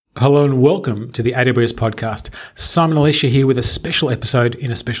Hello and welcome to the AWS podcast. Simon Alicia here with a special episode in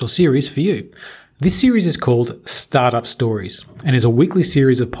a special series for you. This series is called Startup Stories and is a weekly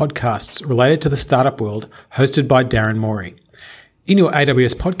series of podcasts related to the startup world hosted by Darren Morey. In your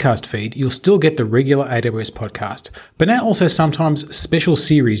AWS podcast feed, you'll still get the regular AWS podcast, but now also sometimes special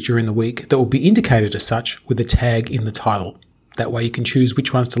series during the week that will be indicated as such with a tag in the title. That way you can choose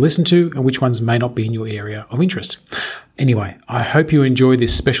which ones to listen to and which ones may not be in your area of interest. Anyway, I hope you enjoy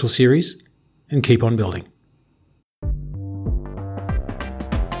this special series and keep on building.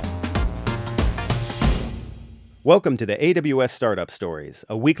 Welcome to the AWS Startup Stories,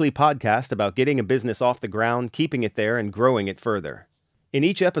 a weekly podcast about getting a business off the ground, keeping it there, and growing it further. In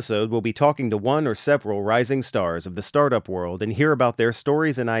each episode, we'll be talking to one or several rising stars of the startup world and hear about their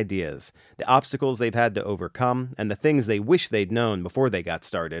stories and ideas, the obstacles they've had to overcome, and the things they wish they'd known before they got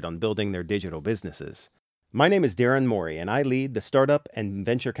started on building their digital businesses. My name is Darren Morey, and I lead the Startup and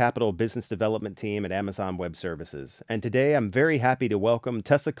Venture Capital Business Development team at Amazon Web Services. And today, I'm very happy to welcome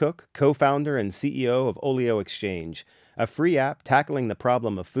Tessa Cook, co-founder and CEO of OLIO Exchange, a free app tackling the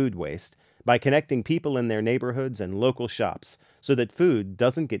problem of food waste by connecting people in their neighborhoods and local shops so that food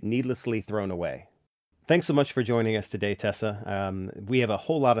doesn't get needlessly thrown away. Thanks so much for joining us today, Tessa. We have a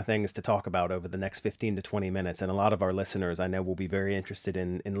whole lot of things to talk about over the next 15 to 20 minutes, and a lot of our listeners I know will be very interested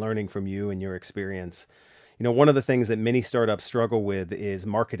in learning from you and your experience. You know, one of the things that many startups struggle with is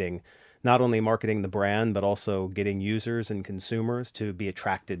marketing, not only marketing the brand, but also getting users and consumers to be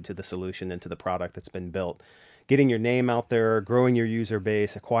attracted to the solution and to the product that's been built. Getting your name out there, growing your user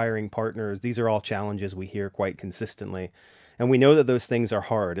base, acquiring partners, these are all challenges we hear quite consistently. And we know that those things are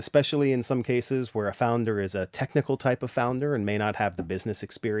hard, especially in some cases where a founder is a technical type of founder and may not have the business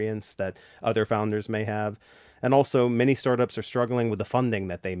experience that other founders may have. And also, many startups are struggling with the funding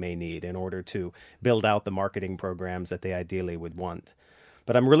that they may need in order to build out the marketing programs that they ideally would want.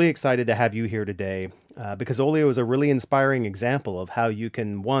 But I'm really excited to have you here today because OLIO is a really inspiring example of how you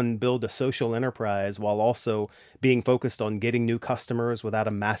can, one, build a social enterprise while also being focused on getting new customers without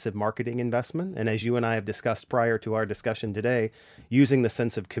a massive marketing investment. And as you and I have discussed prior to our discussion today, using the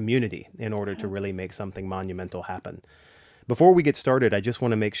sense of community in order to really make something monumental happen. Before we get started, I just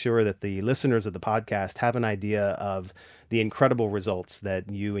want to make sure that the listeners of the podcast have an idea of the incredible results that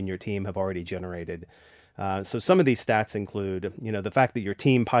you and your team have already generated. So some of these stats include, the fact that your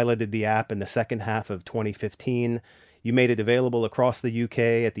team piloted the app in the second half of 2015. You made it available across the UK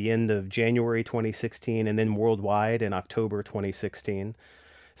at the end of January 2016 and then worldwide in October 2016.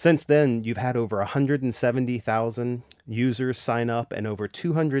 Since then, you've had over 170,000 users sign up and over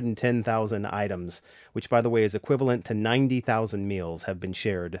 210,000 items, which, by the way, is equivalent to 90,000 meals have been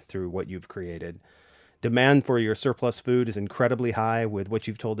shared through what you've created. Demand for your surplus food is incredibly high, with what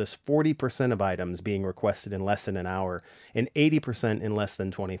you've told us 40% of items being requested in less than an hour and 80% in less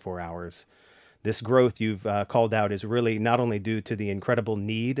than 24 hours. This growth you've called out is really not only due to the incredible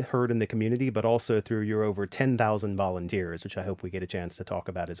need heard in the community, but also through your over 10,000 volunteers, which I hope we get a chance to talk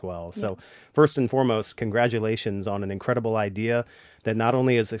about as well. Yeah. So first and foremost, congratulations on an incredible idea that not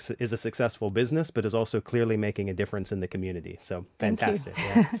only is a successful business, but is also clearly making a difference in the community. So fantastic.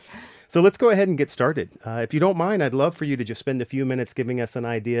 Yeah. So let's go ahead and get started. If you don't mind, I'd love for you to just spend a few minutes giving us an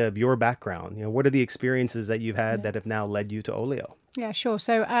idea of your background. What are the experiences that you've had that have now led you to OLIO? Yeah, sure.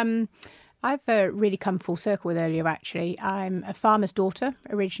 So I've really come full circle with OLIO, actually. I'm a farmer's daughter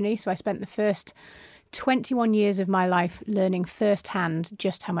originally, so I spent the first 21 years of my life learning firsthand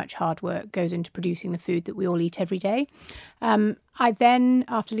just how much hard work goes into producing the food that we all eat every day. I then,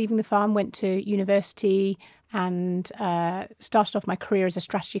 after leaving the farm, went to university and started off my career as a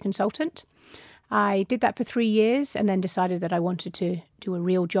strategy consultant. I did that for 3 years and then decided that I wanted to do a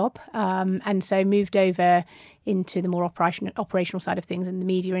real job. And so moved over into the more operational side of things in the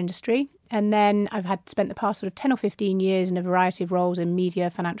media industry. And then I've spent the past sort of 10 or 15 years in a variety of roles in media,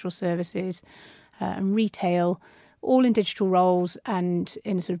 financial services, and retail, all in digital roles and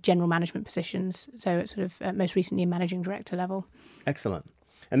in sort of general management positions. So sort of most recently in managing director level. Excellent.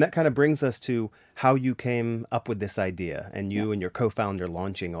 And that kind of brings us to how you came up with this idea and you and your co-founder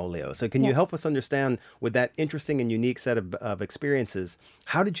launching OLIO. So can you help us understand, with that interesting and unique set of experiences,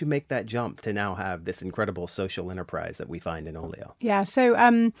 how did you make that jump to now have this incredible social enterprise that we find in OLIO? Yeah, so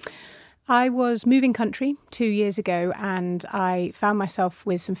I was moving country 2 years ago and I found myself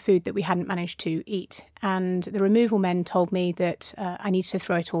with some food that we hadn't managed to eat. And the removal men told me that I needed to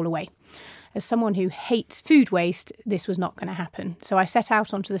throw it all away. As someone who hates food waste, this was not going to happen. So I set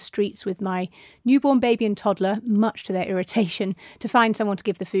out onto the streets with my newborn baby and toddler, much to their irritation, to find someone to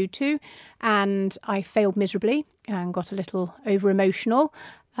give the food to. And I failed miserably and got a little over-emotional.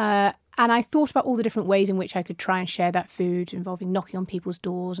 And I thought about all the different ways in which I could try and share that food, involving knocking on people's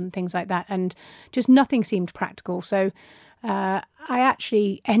doors and things like that. And just nothing seemed practical. So I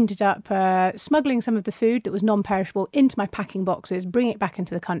actually ended up smuggling some of the food that was non-perishable into my packing boxes, bringing it back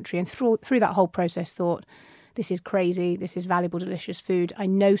into the country, and through that whole process thought, this is crazy, this is valuable, delicious food. I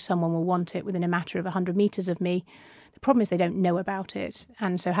know someone will want it within a matter of 100 metres of me. The problem is they don't know about it.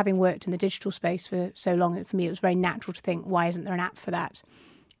 And so having worked in the digital space for so long, for me, it was very natural to think, why isn't there an app for that?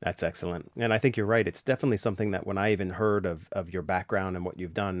 That's excellent. And I think you're right. It's definitely something that when I even heard of your background and what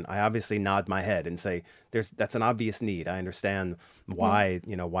you've done, I obviously nod my head and say, that's an obvious need. I understand why,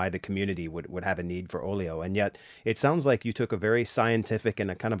 why the community would have a need for OLIO. And yet it sounds like you took a very scientific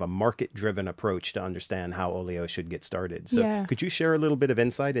and a kind of a market-driven approach to understand how OLIO should get started. So could you share a little bit of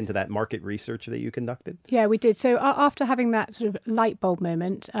insight into that market research that you conducted? Yeah, we did. So after having that sort of light bulb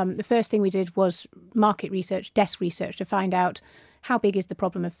moment, the first thing we did was market research, desk research, to find out how big is the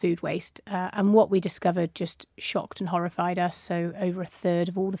problem of food waste? And what we discovered just shocked and horrified us. So over a third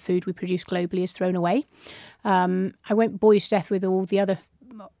of all the food we produce globally is thrown away. I won't bore you to death with all the other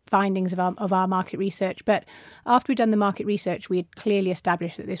findings of our market research. But after we'd done the market research, we had clearly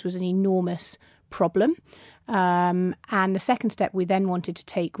established that this was an enormous problem. And the second step we then wanted to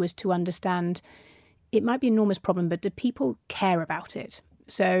take was to understand it might be an enormous problem, but do people care about it?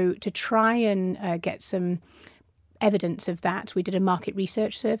 So to try and get some evidence of that, we did a market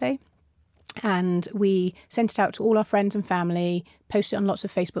research survey and we sent it out to all our friends and family, posted it on lots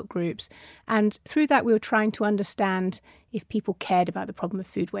of Facebook groups. And through that, we were trying to understand if people cared about the problem of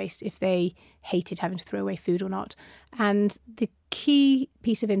food waste, if they hated having to throw away food or not. And the key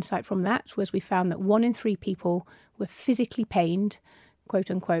piece of insight from that was we found that 1 in 3 people were physically pained,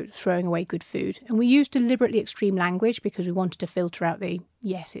 quote unquote, throwing away good food. And we used deliberately extreme language because we wanted to filter out the,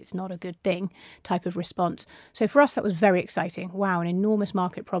 yes, it's not a good thing type of response. So for us, that was very exciting. Wow, an enormous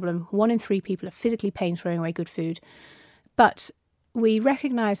market problem. 1 in 3 people are physically pained throwing away good food. But we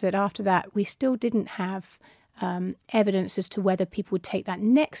recognised that after that, we still didn't have evidence as to whether people would take that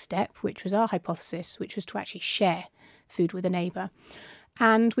next step, which was our hypothesis, which was to actually share food with a neighbour.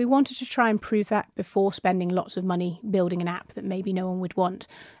 And we wanted to try and prove that before spending lots of money building an app that maybe no one would want.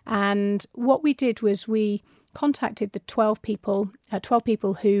 And what we did was we contacted the 12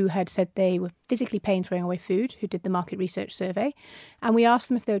 people who had said they were physically pained throwing away food, who did the market research survey. And we asked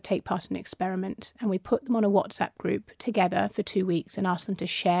them if they would take part in an experiment. And we put them on a WhatsApp group together for 2 weeks and asked them to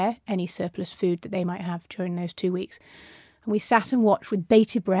share any surplus food that they might have during those 2 weeks. And we sat and watched with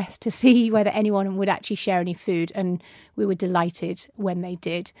bated breath to see whether anyone would actually share any food. And we were delighted when they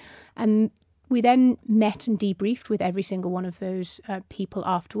did. And we then met and debriefed with every single one of those people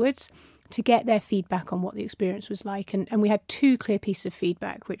afterwards to get their feedback on what the experience was like. And we had 2 clear pieces of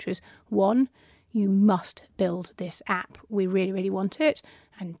feedback, which was 1, you must build this app. We really, really want it.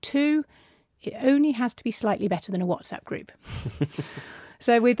 And 2, it only has to be slightly better than a WhatsApp group.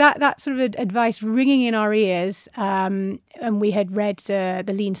 So with that sort of advice ringing in our ears, and we had read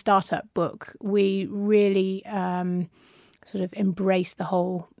the Lean Startup book, we really sort of embraced the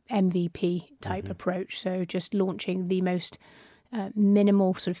whole MVP type approach. So just launching the most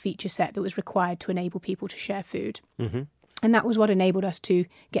minimal sort of feature set that was required to enable people to share food. And that was what enabled us to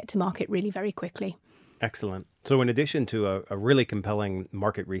get to market really very quickly. Excellent. So in addition to a really compelling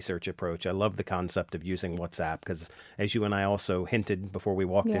market research approach, I love the concept of using WhatsApp because, as you and I also hinted before we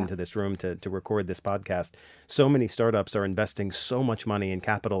walked into this room to record this podcast, so many startups are investing so much money and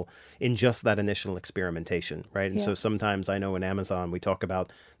capital in just that initial experimentation, right? And so sometimes I know in Amazon, we talk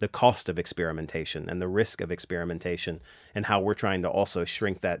about the cost of experimentation and the risk of experimentation and how we're trying to also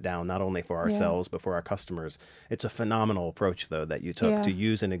shrink that down, not only for ourselves, but for our customers. It's a phenomenal approach, though, that you took to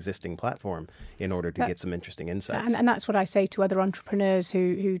use an existing platform in order to get some interesting insights. And that's what I say to other entrepreneurs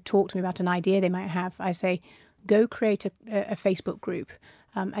who talk to me about an idea they might have. I say, go create a Facebook group.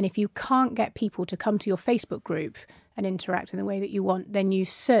 And if you can't get people to come to your Facebook group and interact in the way that you want, then you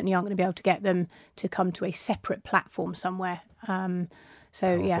certainly aren't going to be able to get them to come to a separate platform somewhere. I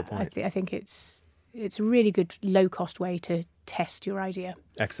think it's a really good low-cost way to test your idea.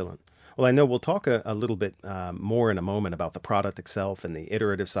 Excellent. Well, I know we'll talk a little bit more in a moment about the product itself and the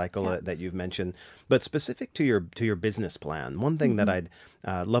iterative cycle that you've mentioned. But specific to your business plan, one thing that I'd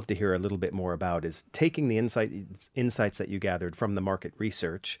love to hear a little bit more about is taking the insights that you gathered from the market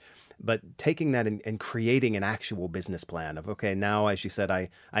research, but taking that and creating an actual business plan of, okay, now, as you said,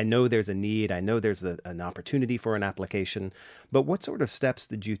 I know there's a need, I know there's an opportunity for an application, but what sort of steps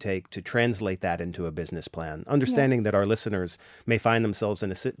did you take to translate that into a business plan? Understanding that our listeners may find themselves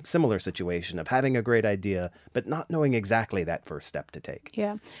in a similar situation of having a great idea, but not knowing exactly that first step to take.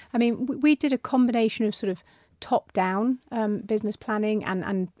 Yeah. I mean, we did a combination of sort of top-down business planning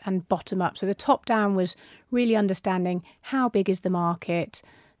and bottom-up. So the top-down was really understanding how big is the market,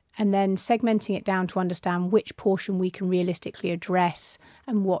 and then segmenting it down to understand which portion we can realistically address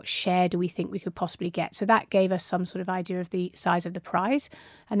and what share do we think we could possibly get. So that gave us some sort of idea of the size of the prize.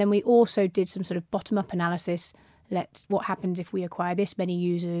 And then we also did some sort of bottom-up analysis. What happens if we acquire this many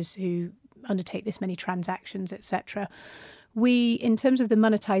users who undertake this many transactions, etc. In terms of the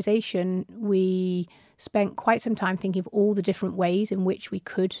monetization, we spent quite some time thinking of all the different ways in which we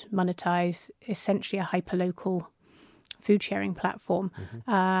could monetize essentially a hyperlocal food sharing platform.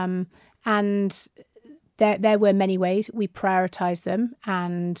 And there were many ways. We prioritized them,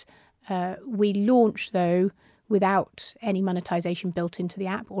 and we launched, though, without any monetization built into the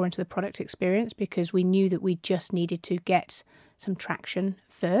app or into the product experience, because we knew that we just needed to get some traction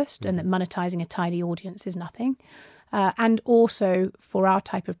first, and that monetizing a tidy audience is nothing. And also, for our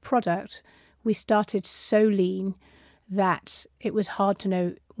type of product, we started so lean that it was hard to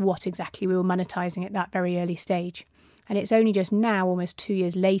know what exactly we were monetizing at that very early stage. And it's only just now, almost 2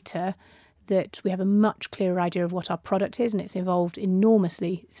 years later, that we have a much clearer idea of what our product is, and it's evolved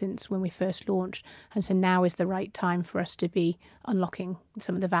enormously since when we first launched. And so now is the right time for us to be unlocking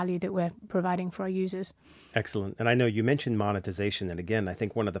some of the value that we're providing for our users. Excellent. And I know you mentioned monetization. And again, I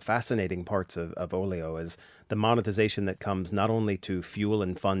think one of the fascinating parts of OLIO is the monetization that comes not only to fuel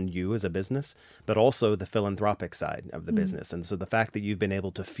and fund you as a business, but also the philanthropic side of the business. And so the fact that you've been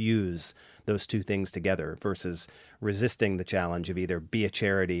able to fuse those two things together versus resisting the challenge of either be a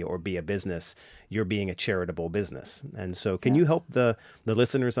charity or be a business, you're being a charitable business. And so can you help the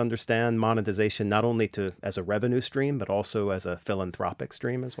listeners understand monetization not only as a revenue stream, but also as a philanthropic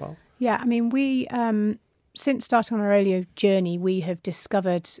stream as well? Yeah, I mean, we since starting on our OLIO journey, we have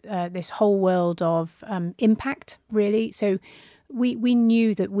discovered this whole world of impact, really. So we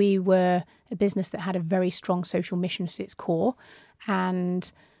knew that we were a business that had a very strong social mission at its core.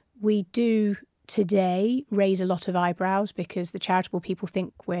 And we do today raise a lot of eyebrows because the charitable people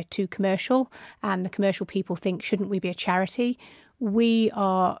think we're too commercial, and the commercial people think, shouldn't we be a charity? We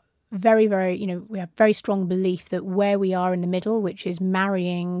are very, very, we have very strong belief that where we are in the middle, which is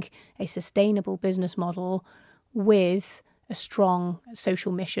marrying a sustainable business model with a strong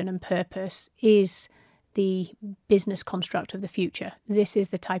social mission and purpose, is the business construct of the future. This is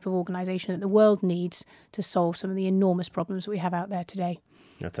the type of organization that the world needs to solve some of the enormous problems that we have out there today.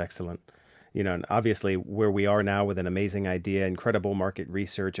 That's excellent. And obviously where we are now with an amazing idea, incredible market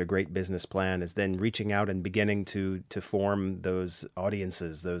research, a great business plan, is then reaching out and beginning to form those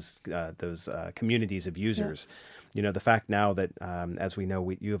audiences, those communities of users. Yeah. The fact now that, as we know,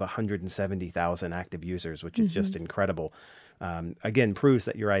 you have 170,000 active users, which is just incredible. Again, proves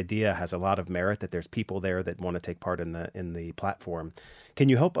that your idea has a lot of merit, that there's people there that want to take part in the platform. Can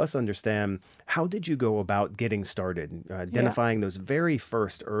you help us understand, how did you go about getting started, identifying those very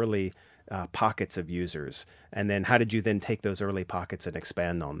first early pockets of users? And then how did you then take those early pockets and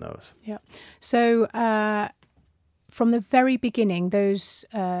expand on those? Yeah. So from the very beginning, those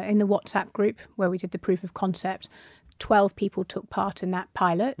in the WhatsApp group where we did the proof of concept, 12 people took part in that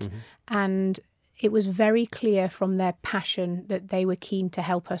pilot. And it was very clear from their passion that they were keen to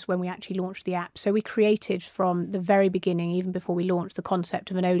help us when we actually launched the app. So we created from the very beginning, even before we launched, the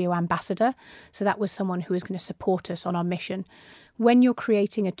concept of an OLIO ambassador. So that was someone who was going to support us on our mission. When you're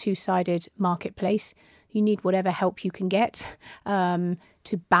creating a two-sided marketplace, you need whatever help you can get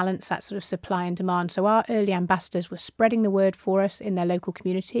to balance that sort of supply and demand. So our early ambassadors were spreading the word for us in their local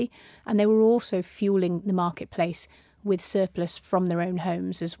community, and they were also fueling the marketplace with surplus from their own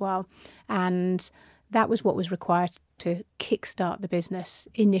homes as well. And that was what was required to kickstart the business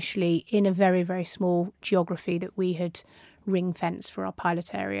initially in a very, very small geography that we had ring-fenced for our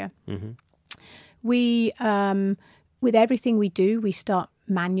pilot area. We, with everything we do, we start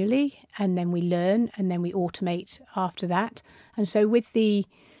manually, and then we learn, and then we automate after that. And so with the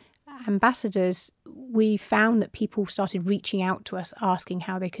ambassadors, we found that people started reaching out to us asking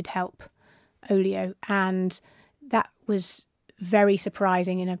how they could help OLIO, and that was very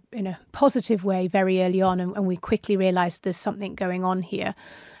surprising in a positive way very early on, and we quickly realised there's something going on here.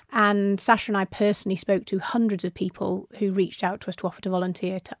 And Sasha and I personally spoke to hundreds of people who reached out to us to offer to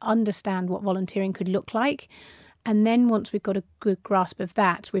volunteer, to understand what volunteering could look like. And then once we've got a good grasp of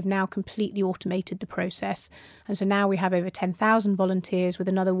that, we've now completely automated the process. And so now we have over 10,000 volunteers, with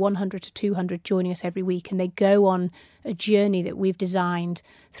another 100 to 200 joining us every week. And they go on a journey that we've designed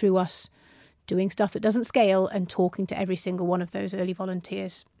through us doing stuff that doesn't scale and talking to every single one of those early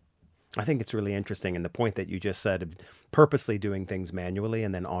volunteers. I think it's really interesting. And the point that you just said of purposely doing things manually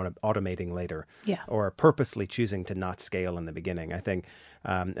and then automating later, or purposely choosing to not scale in the beginning. I think,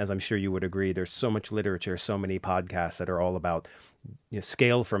 as I'm sure you would agree, there's so much literature, so many podcasts that are all about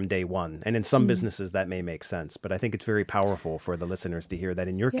scale from day one. And in some businesses that may make sense, but I think it's very powerful for the listeners to hear that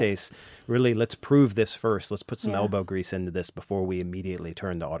in your case, really, let's prove this first. Let's put some elbow grease into this before we immediately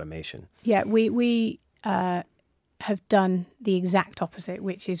turn to automation. Yeah, we have done the exact opposite,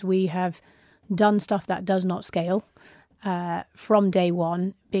 which is we have done stuff that does not scale from day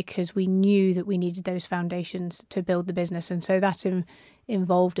one because we knew that we needed those foundations to build the business. And so that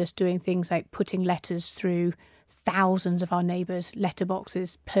involved us doing things like putting letters through thousands of our neighbours'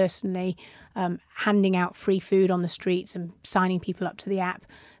 letterboxes personally, handing out free food on the streets and signing people up to the app.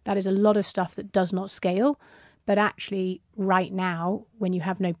 That is a lot of stuff that does not scale. But actually, right now, when you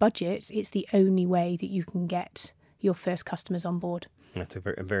have no budget, it's the only way that you can get your first customers on board. That's a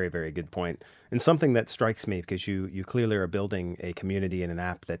very, very good point. And something that strikes me, because you clearly are building a community and an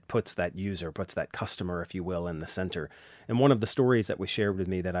app that puts that user, puts that customer, if you will, in the center. And one of the stories that was shared with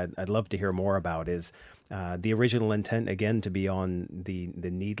me that I'd love to hear more about is the original intent, again, to be on the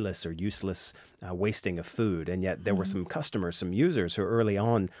needless or useless wasting of food. And yet there were some customers, some users who early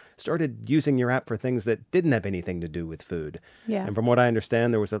on started using your app for things that didn't have anything to do with food. Yeah. And from what I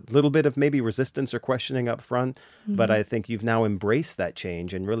understand, there was a little bit of maybe resistance or questioning up front, but I think you've now embraced that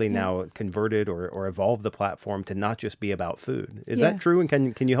change and really now converted or evolved the platform to not just be about food. Is that true?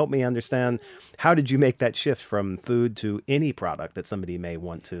 And can you help me understand, how did you make that shift from food to any product that somebody may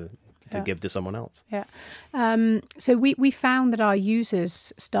want to give to someone else? Yeah. So we found that our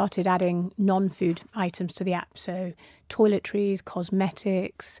users started adding non-food items to the app. So toiletries,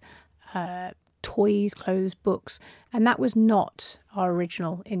 cosmetics, toys, clothes, books. And that was not our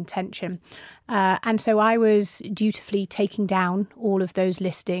original intention. And so I was dutifully taking down all of those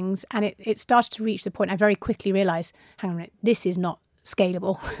listings. And it started to reach the point I very quickly realized, hang on a minute, this is not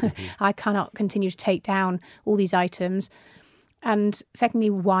scalable. I cannot continue to take down all these items. And secondly,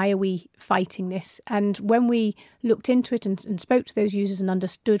 why are we fighting this? And when we looked into it and spoke to those users and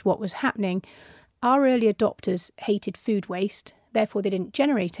understood what was happening, our early adopters hated food waste. Therefore, they didn't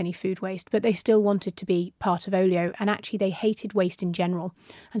generate any food waste, but they still wanted to be part of OLIO. And actually, they hated waste in general.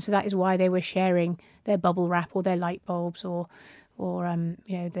 And so that is why they were sharing their bubble wrap or their light bulbs or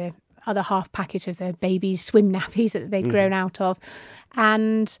the other half package of their baby's swim nappies that they'd grown out of.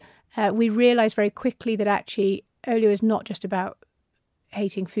 And we realised very quickly that actually OLIO is not just about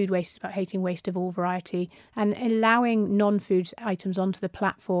hating food waste, it's about hating waste of all variety. And allowing non-food items onto the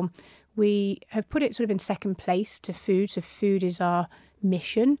platform, we have put it sort of in second place to food. So food is our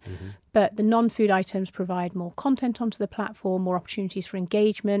mission, but the non-food items provide more content onto the platform, more opportunities for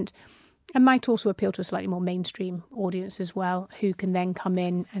engagement, and might also appeal to a slightly more mainstream audience as well, who can then come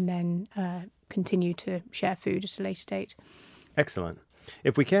in and then continue to share food at a later date. Excellent.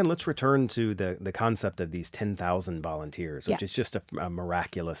 If we can, let's return to the concept of these 10,000 volunteers, which is just a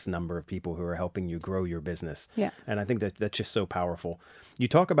miraculous number of people who are helping you grow your business. Yeah. And I think that's just so powerful. You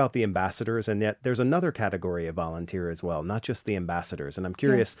talk about the ambassadors, and yet there's another category of volunteer as well, not just the ambassadors. And I'm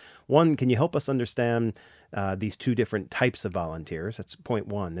curious, one, can you help us understand these two different types of volunteers? That's point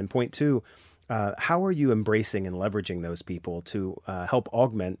one. And point two, how are you embracing and leveraging those people to help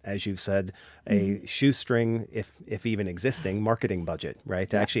augment, as you've said, a shoestring, if even existing, marketing budget, right,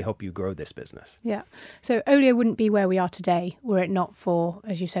 to actually help you grow this business? Yeah. So OLIO wouldn't be where we are today were it not for,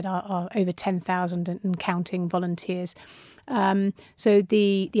 as you said, our over 10,000 and counting volunteers. So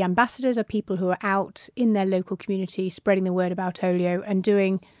the ambassadors are people who are out in their local community spreading the word about OLIO and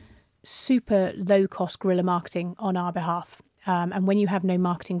doing super low-cost guerrilla marketing on our behalf. And when you have no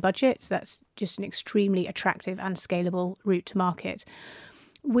marketing budget, that's just an extremely attractive and scalable route to market.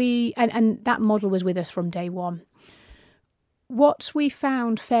 And that model was with us from day one. What we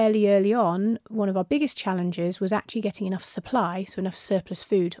found fairly early on, one of our biggest challenges was actually getting enough supply, so enough surplus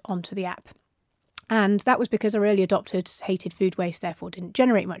food onto the app. And that was because our early adopters hated food waste, therefore didn't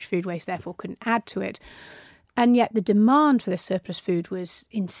generate much food waste, therefore couldn't add to it. And yet the demand for the surplus food was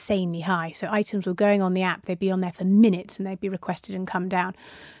insanely high. So items were going on the app, they'd be on there for minutes and they'd be requested and come down.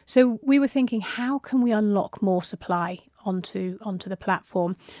 So we were thinking, how can we unlock more supply onto the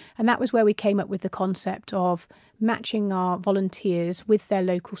platform? And that was where we came up with the concept of matching our volunteers with their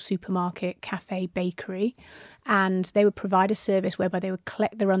local supermarket, cafe, bakery. And they would provide a service whereby they would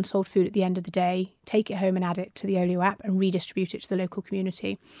collect their unsold food at the end of the day, take it home and add it to the OLIO app and redistribute it to the local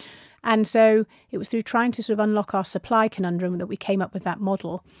community. And so it was through trying to sort of unlock our supply conundrum that we came up with that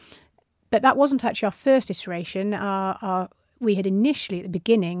model. But that wasn't actually our first iteration. We had initially at the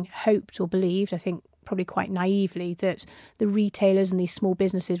beginning hoped or believed, I think probably quite naively, that the retailers and these small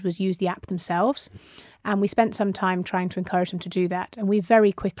businesses would use the app themselves. And we spent some time trying to encourage them to do that. And we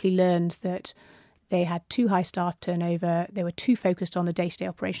very quickly learned that they had too high staff turnover. They were too focused on the day-to-day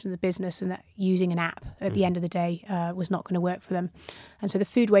operation of the business, and that using an app at the end of the day was not going to work for them. And so the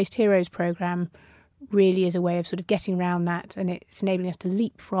Food Waste Heroes program really is a way of sort of getting around that, and it's enabling us to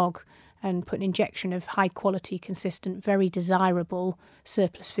leapfrog and put an injection of high-quality, consistent, very desirable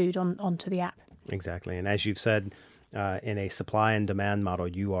surplus food onto the app. Exactly. And as you've said, in a supply and demand model,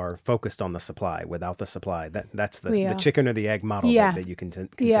 you are focused on the supply. Without the supply, that's the chicken or the egg model that you can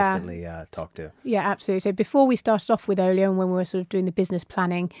consistently talk to. Yeah, absolutely. So before we started off with OLIO, and when we were sort of doing the business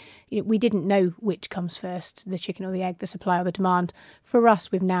planning, we didn't know which comes first, the chicken or the egg, the supply or the demand. For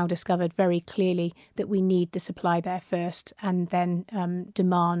us, we've now discovered very clearly that we need the supply there first, and then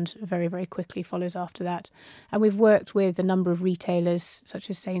demand very, very quickly follows after that. And we've worked with a number of retailers, such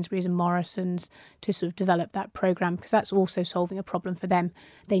as Sainsbury's and Morrison's, to sort of develop that program, because that's also solving a problem for them.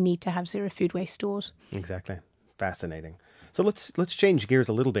 They need to have zero food waste stores. Exactly. Fascinating. So let's change gears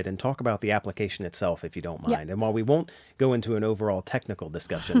a little bit and talk about the application itself, if you don't mind. And while we won't go into an overall technical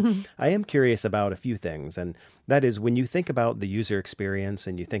discussion, I am curious about a few things. And that is, when you think about the user experience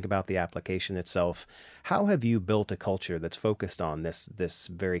and you think about the application itself, how have you built a culture that's focused on this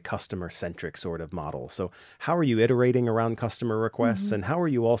very customer-centric sort of model? So how are you iterating around customer requests, and how are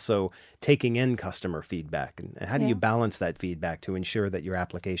you also taking in customer feedback? And how do you balance that feedback to ensure that your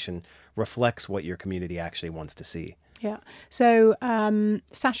application reflects what your community actually wants to see? Yeah. So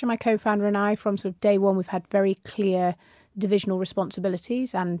Sasha, my co-founder, and I, from sort of day one, we've had very clear divisional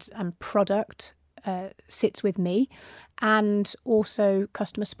responsibilities, and product sits with me, and also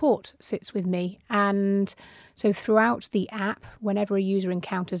customer support sits with me. And so throughout the app, whenever a user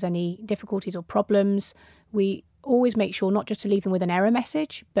encounters any difficulties or problems, we always make sure not just to leave them with an error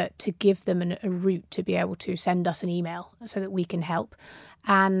message, but to give them a route to be able to send us an email so that we can help.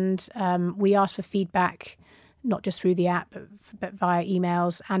 And we ask for feedback not just through the app, but via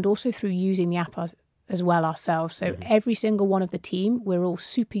emails, and also through using the app as well ourselves. So every single one of the team, we're all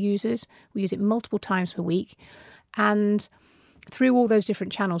super users. We use it multiple times per week. And through all those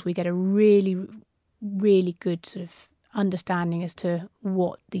different channels, we get a really, really good sort of understanding as to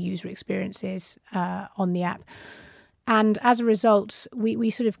what the user experience is on the app. And as a result,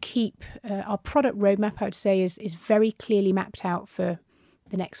 we sort of keep our product roadmap, I would say, is very clearly mapped out for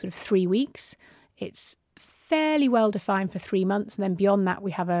the next sort of 3 weeks. It's fairly well defined for 3 months, and then beyond that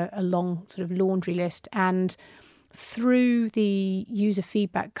we have a long sort of laundry list. And through the user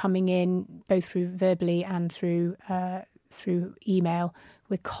feedback coming in, both through verbally and through email,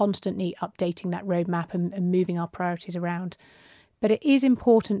 we're constantly updating that roadmap and moving our priorities around. But it is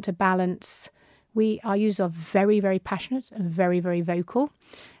important to balance. Our users are very, very passionate and very, very vocal,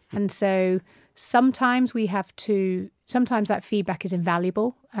 and so sometimes that feedback is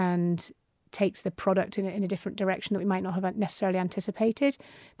invaluable and takes the product in a different direction that we might not have necessarily anticipated.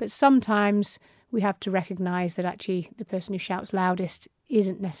 But sometimes we have to recognise that actually the person who shouts loudest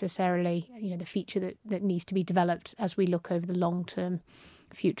isn't necessarily the feature that needs to be developed as we look over the long-term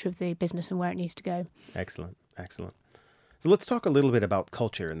future of the business and where it needs to go. Excellent. So let's talk a little bit about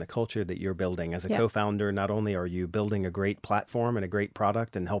culture and the culture that you're building. As a co-founder, not only are you building a great platform and a great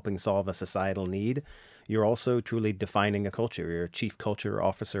product and helping solve a societal need, you're also truly defining a culture. You're a chief culture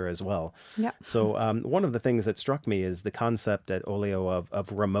officer as well. Yeah. So one of the things that struck me is the concept at OLIO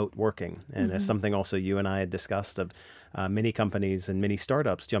of remote working. And it's something also you and I had discussed of many companies and many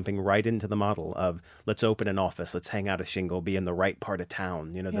startups jumping right into the model of let's open an office, let's hang out a shingle, be in the right part of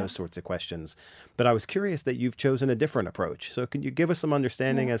town, those sorts of questions. But I was curious that you've chosen a different approach. So can you give us some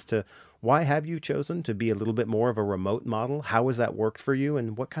understanding as to why have you chosen to be a little bit more of a remote model? How has that worked for you?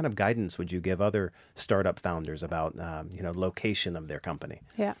 And what kind of guidance would you give other startup founders about, location of their company?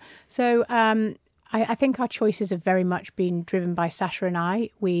 Yeah. So I think our choices have very much been driven by Sasha and I.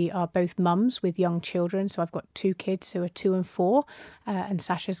 We are both mums with young children. So I've got 2 kids who are 2 and 4, and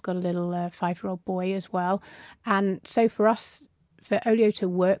Sasha's got a little 5-year-old boy as well. And so for us, for OLIO to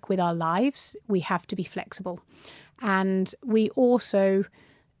work with our lives, we have to be flexible. And we also,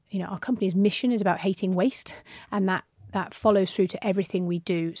 our company's mission is about hating waste, and that follows through to everything we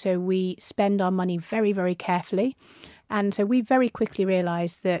do. So we spend our money very, very carefully. And so we very quickly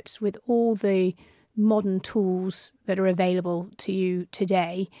realised that with all the modern tools that are available to you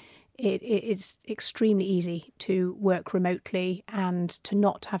today, it's extremely easy to work remotely and to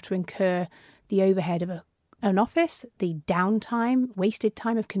not have to incur the overhead of an office, the downtime, wasted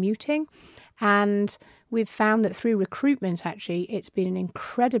time of commuting. And we've found that through recruitment, actually, it's been an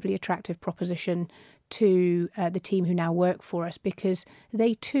incredibly attractive proposition to the team who now work for us, because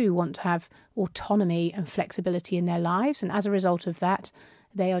they too want to have autonomy and flexibility in their lives. And as a result of that,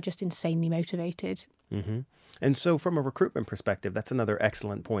 they are just insanely motivated. Mm-hmm. And so from a recruitment perspective, that's another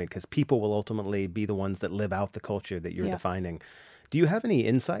excellent point, because people will ultimately be the ones that live out the culture that you're defining. Do you have any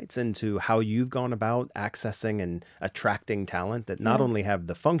insights into how you've gone about accessing and attracting talent that not only have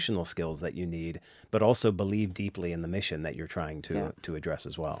the functional skills that you need, but also believe deeply in the mission that you're trying to address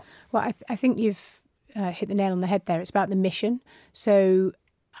as well? Well, I think you've hit the nail on the head there. It's about the mission. So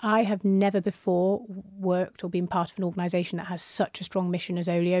I have never before worked or been part of an organisation that has such a strong mission as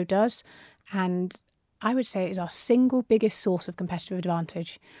OLIO does. And I would say it is our single biggest source of competitive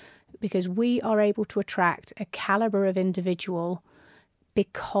advantage, because we are able to attract a calibre of individual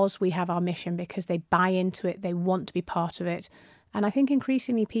because we have our mission, because they buy into it, they want to be part of it. And I think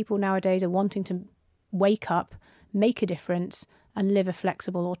increasingly people nowadays are wanting to wake up, make a difference, and live a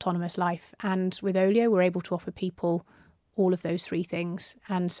flexible, autonomous life. And with OLIO, we're able to offer people all of those three things.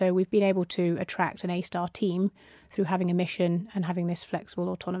 And so we've been able to attract an A-star team through having a mission and having this flexible,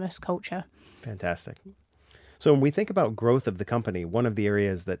 autonomous culture. Fantastic. So when we think about growth of the company, one of the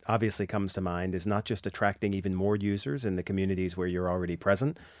areas that obviously comes to mind is not just attracting even more users in the communities where you're already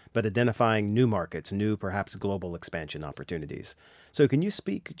present, but identifying new markets, new perhaps global expansion opportunities. So can you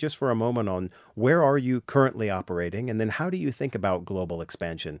speak just for a moment on where are you currently operating, and then how do you think about global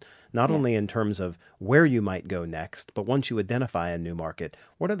expansion, not only in terms of where you might go next, but once you identify a new market,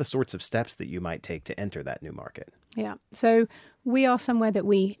 what are the sorts of steps that you might take to enter that new market? Yeah, so we are somewhere that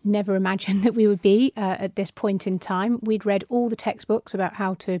we never imagined that we would be at this point in time. We'd read all the textbooks about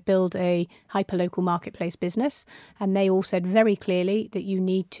how to build a hyperlocal marketplace business, and they all said very clearly that you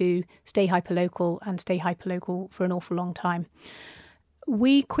need to stay hyperlocal and stay hyperlocal for an awful long time.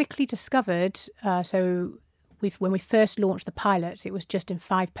 We quickly discovered, when we first launched the pilot, it was just in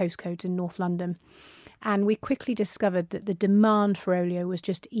 5 postcodes in North London. And we quickly discovered that the demand for OLIO was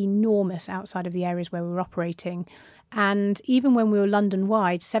just enormous outside of the areas where we were operating. And even when we were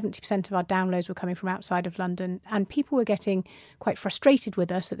London-wide, 70% of our downloads were coming from outside of London. And people were getting quite frustrated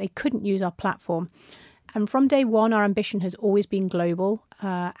with us that they couldn't use our platform. And from day one, our ambition has always been global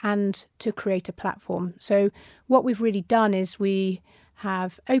and to create a platform. So what we've really done is we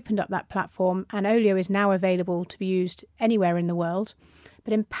have opened up that platform, and OLIO is now available to be used anywhere in the world.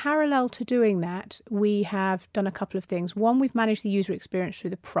 But in parallel to doing that, we have done a couple of things. One, we've managed the user experience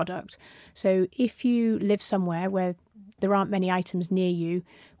through the product. So if you live somewhere where there aren't many items near you,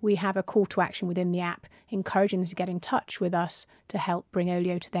 we have a call to action within the app, encouraging them to get in touch with us to help bring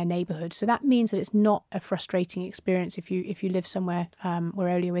OLIO to their neighbourhood. So that means that it's not a frustrating experience if you live somewhere where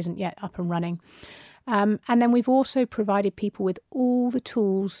OLIO isn't yet up and running. And then we've also provided people with all the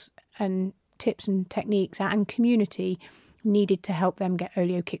tools and tips and techniques and community needed to help them get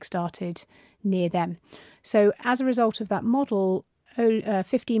OLIO kickstarted near them. So as a result of that model,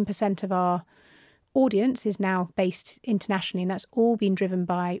 15% of our audience is now based internationally, and that's all been driven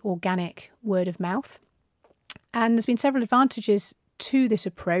by organic word of mouth. And there's been several advantages to this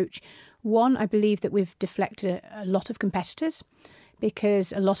approach. One, I believe that we've deflected a lot of competitors,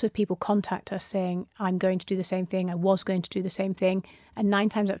 because a lot of people contact us saying, I'm going to do the same thing, I was going to do the same thing. And 9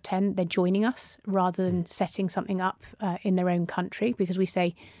 times out of 10, they're joining us rather than setting something up in their own country, because we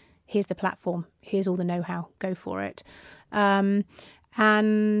say, here's the platform, here's all the know-how, go for it.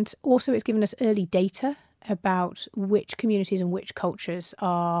 And also it's given us early data about which communities and which cultures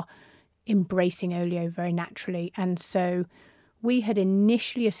are embracing OLIO very naturally. And so we had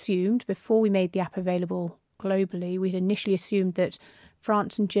initially assumed, before we made the app available globally, we'd initially assumed that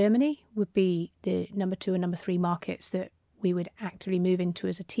France and Germany would be the number 2 and number 3 markets that we would actively move into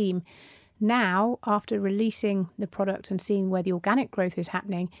as a team. Now, after releasing the product and seeing where the organic growth is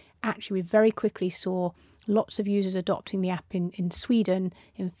happening, actually we very quickly saw lots of users adopting the app in Sweden,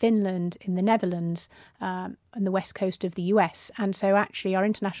 in Finland, in the Netherlands, and the west coast of the US. And so actually our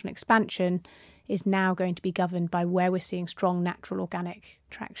international expansion is now going to be governed by where we're seeing strong natural organic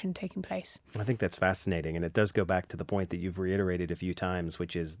traction taking place. I think that's fascinating. And it does go back to the point that you've reiterated a few times,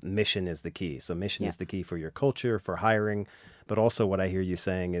 which is mission is the key. So mission is the key for your culture, for hiring. But also what I hear you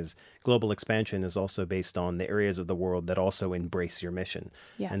saying is global expansion is also based on the areas of the world that also embrace your mission.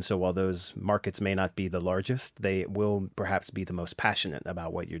 Yeah. And so while those markets may not be the largest, they will perhaps be the most passionate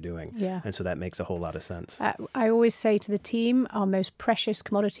about what you're doing. Yeah. And so that makes a whole lot of sense. I always say to the team, our most precious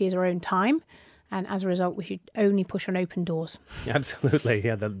commodity is our own time. And as a result, we should only push on open doors. Absolutely.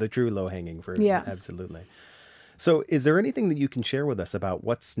 Yeah, the true low-hanging fruit. Yeah. Absolutely. So is there anything that you can share with us about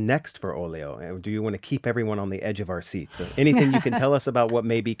what's next for Olio? Or do you want to keep everyone on the edge of our seats? So anything you can tell us about what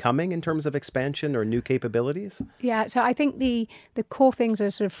may be coming in terms of expansion or new capabilities? Yeah, so I think the core things that are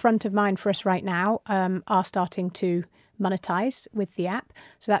sort of front of mind for us right now are starting to monetize with the app.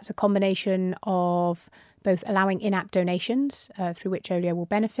 So that's a combination of both allowing in-app donations through which Olio will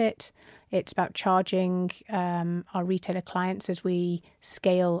benefit. It's about charging our retailer clients as we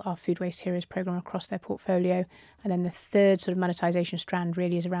scale our Food Waste Heroes program across their portfolio. And then the third sort of monetization strand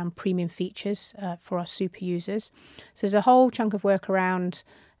really is around premium features for our super users. So there's a whole chunk of work around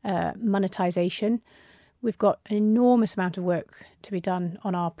monetization. We've got an enormous amount of work to be done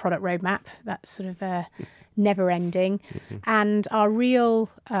on our product roadmap. That's sort of never ending. Mm-hmm. And our real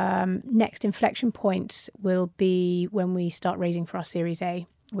next inflection point will be when we start raising for our Series A,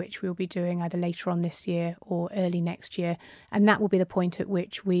 which we'll be doing either later on this year or early next year. And that will be the point at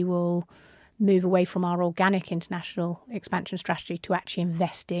which we will move away from our organic international expansion strategy to actually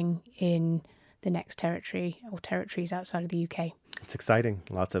investing in the next territory or territories outside of the UK. It's exciting.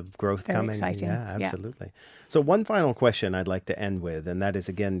 Lots of growth Very coming. exciting. Yeah, absolutely. Yeah. So one final question I'd like to end with, and that is,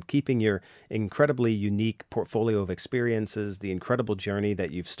 again, keeping your incredibly unique portfolio of experiences, the incredible journey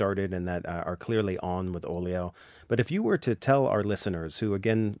that you've started and that are clearly on with Olio. But if you were to tell our listeners, who,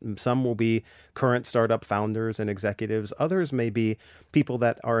 again, some will be current startup founders and executives, others may be people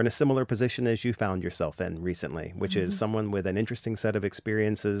that are in a similar position as you found yourself in recently, which is someone with an interesting set of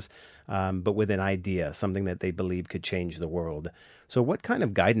experiences, but with an idea, something that they believe could change the world. So what kind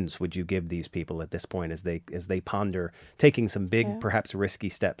of guidance would you give these people at this point as they ponder taking some big, perhaps risky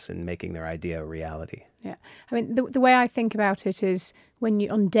steps in making their idea a reality? Yeah. I mean, the way I think about it is when you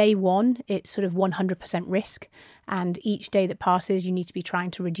on day one, it's sort of 100% risk. And each day that passes, you need to be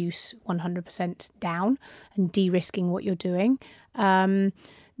trying to reduce 100% down and de-risking what you're doing. The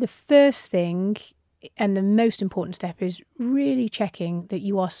first thing and the most important step is really checking that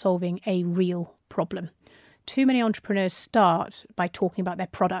you are solving a real problem. Too many entrepreneurs start by talking about their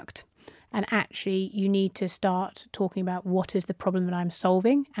product. And actually, you need to start talking about what is the problem that I'm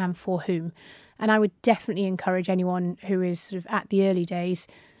solving and for whom. And I would definitely encourage anyone who is sort of at the early days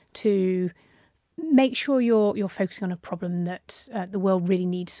to make sure you're focusing on a problem that the world really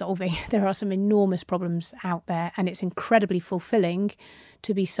needs solving. There are some enormous problems out there, and it's incredibly fulfilling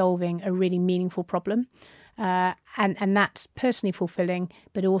to be solving a really meaningful problem. And that's personally fulfilling,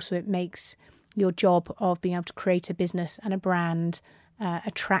 but also it makes your job of being able to create a business and a brand,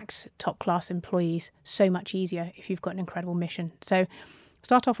 attract top-class employees so much easier if you've got an incredible mission. So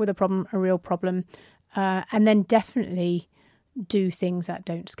start off with a problem, a real problem, and then definitely do things that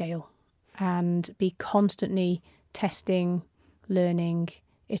don't scale and be constantly testing, learning,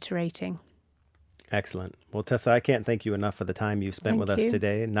 iterating. Excellent. Well, Tessa, I can't thank you enough for the time you've spent with us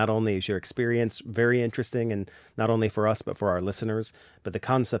today. Not only is your experience very interesting, and not only for us, but for our listeners, but the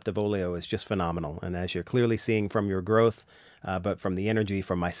concept of Olio is just phenomenal. And as you're clearly seeing from your growth, but from the energy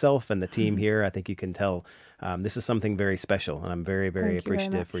from myself and the team here, I think you can tell this is something very special. And I'm very, very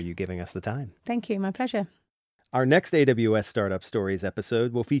appreciative for you giving us the time. Thank you. My pleasure. Our next AWS Startup Stories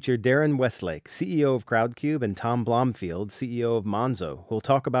episode will feature Darren Westlake, CEO of Crowdcube, and Tom Blomfield, CEO of Monzo, who will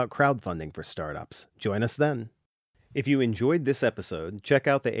talk about crowdfunding for startups. Join us then. If you enjoyed this episode, check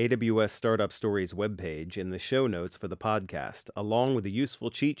out the AWS Startup Stories webpage in the show notes for the podcast, along with a useful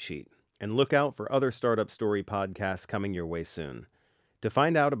cheat sheet, and look out for other Startup Story podcasts coming your way soon. To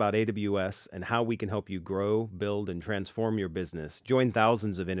find out about AWS and how we can help you grow, build, and transform your business, join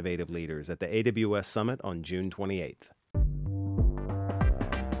thousands of innovative leaders at the AWS Summit on June 28th.